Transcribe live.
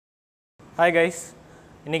Hi guys,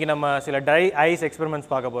 இன்னைக்கு நம்ம சில dry ice experiments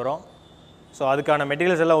பார்க்க போறோம். So அதுக்கான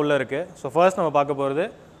மெட்டீரியல்ஸ் எல்லாம் உள்ள இருக்கு. So first நம்ம பார்க்க போறது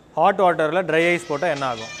hot waterல dry ice போட்டா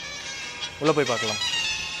என்ன ஆகும்? உள்ள போய் பார்க்கலாம்.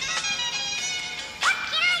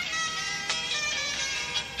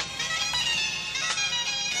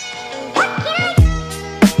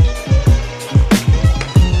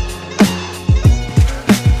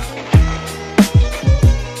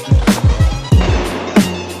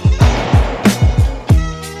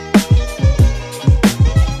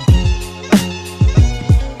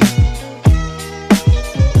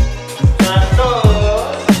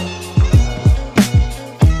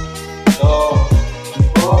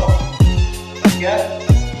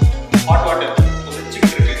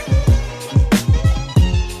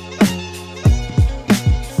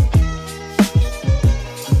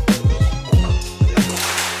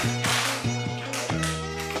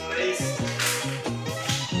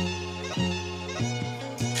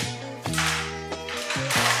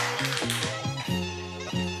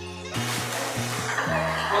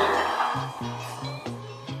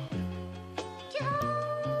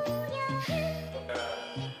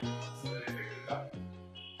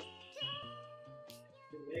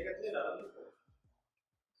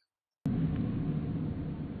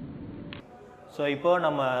 So இப்போ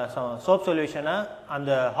நம்ம soap solution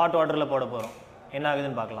அந்த hot waterல போட போறோம். என்ன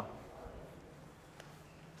ஆகுதுன்னு பார்க்கலாம்.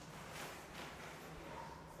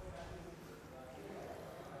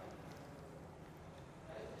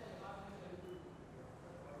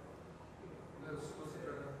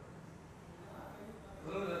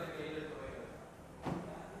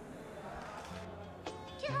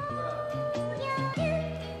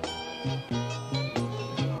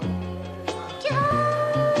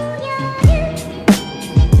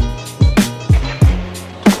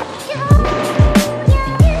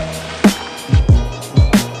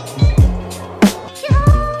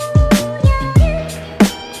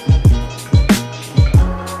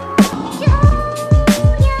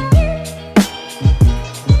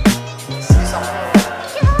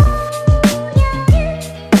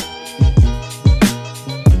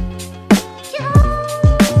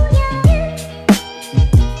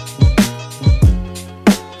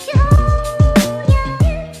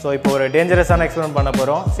 So இப்போ ஒரு டேஞ்சரஸான எக்ஸ்பெரிமெண்ட் பண்ண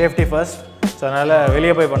போறோம். Safety first. ஸோ அதனால்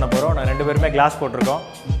வெளியே போய் பண்ண போகிறோம். நான் ரெண்டு பேருமே கிளாஸ் போட்டிருக்கோம்.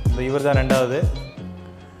 ஸோ இவர் தான் ரெண்டாவது.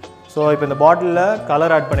 ஸோ இப்போ இந்த பாட்டிலில்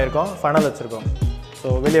கலர் ஆட் பண்ணியிருக்கோம், ஃபனல் வச்சுருக்கோம்.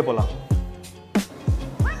 ஸோ வெளியே போகலாம்.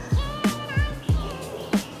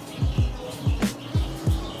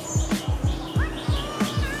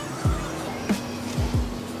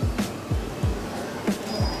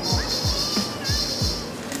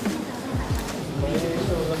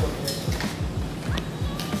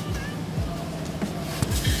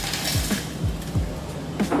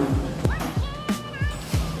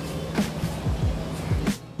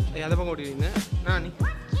 அதை பக்கம் ஓட்டிடுவீங்க நான்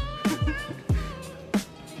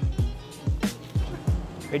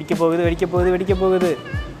வெடிக்க போகுது வெடிக்க போகுது வெடிக்க போகுது.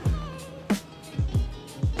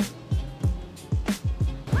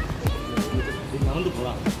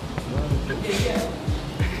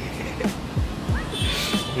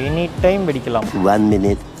 Any time வெடிக்கலாம். 1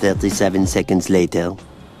 minute 37 seconds later.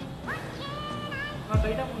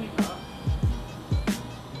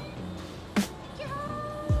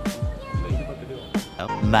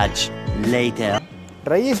 Much later.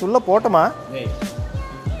 Try ice உள்ள போட்டோமா?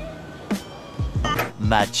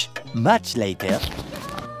 Much later.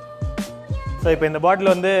 ஸோ இப்போ இந்த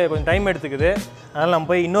பாட்டில் வந்து கொஞ்சம் டைம் எடுத்துக்குது. அதனால் நம்ம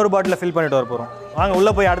போய் இன்னொரு பாட்டில் ஃபில் பண்ணிட்டு வர போகிறோம். வாங்க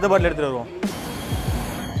உள்ளே போய் அடுத்த பாட்டில் எடுத்துகிட்டு வருவோம்.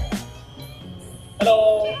 Hello,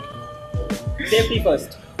 safety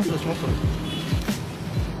first.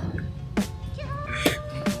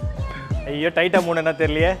 ஐயோ டைட்டாக மூணு என்ன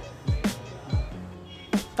தெரியலையே.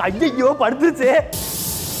 ஐயோ படுத்துச்சு.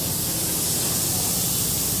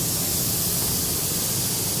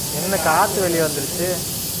 என்ன காற்று வெளியே வந்துருச்சு.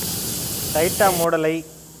 டைட்டாக மூடலை.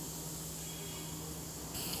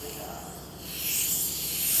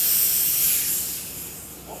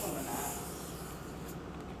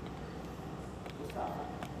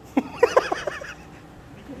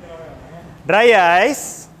 Try ice.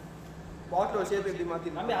 பாட்டில் ஷேப் எப்படி மாற்றி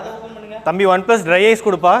தம்பி அதை ஓப்பன் பண்ணுங்க. தம்பி 1+ ட்ரை ஐஸ்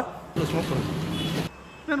கொடுப்பா.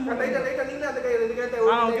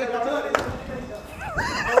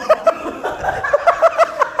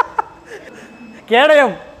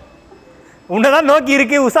 கேடயம் உன்னதான் நோக்கி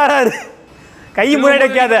இருக்கு, உசாராரு. கை முன்னாடி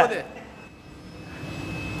வைக்காத.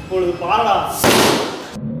 இப்பொழுது பாடா.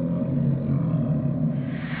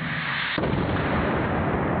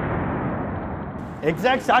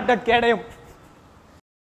 எக்ஸாக்ட் ஷார்ட் அட் கேடயம்.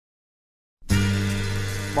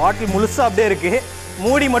 பாட்டில் முழுசா அப்படியே இருக்கு,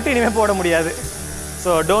 மூடி மட்டும் இனிமே போட முடியாது.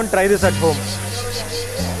 So don't try this at home.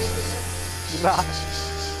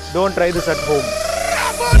 Don't try this at home.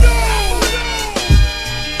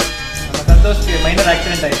 நம்ம சந்தோஷ்க்கு மைனர்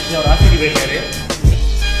ஆக்சிடென்ட் ஆயிடுச்சு. அவர் ஹாஸ்பிட்டல் போயிருக்காரு.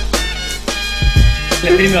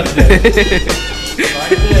 திரும்பி வந்துட்டாரு.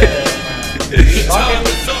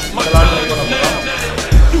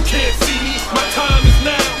 You can't see me, my time is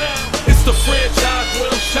now. It's the franchise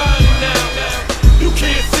where I'm shining now. You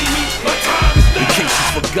can't see me, my time is now. In case you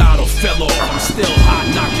forgot or fell off, I'm still hot,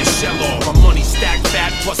 knock your shell off. My money stacked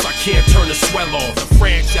fat, plus I can't turn the swell off. The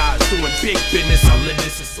franchise doing big business, I live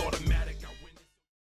this is sort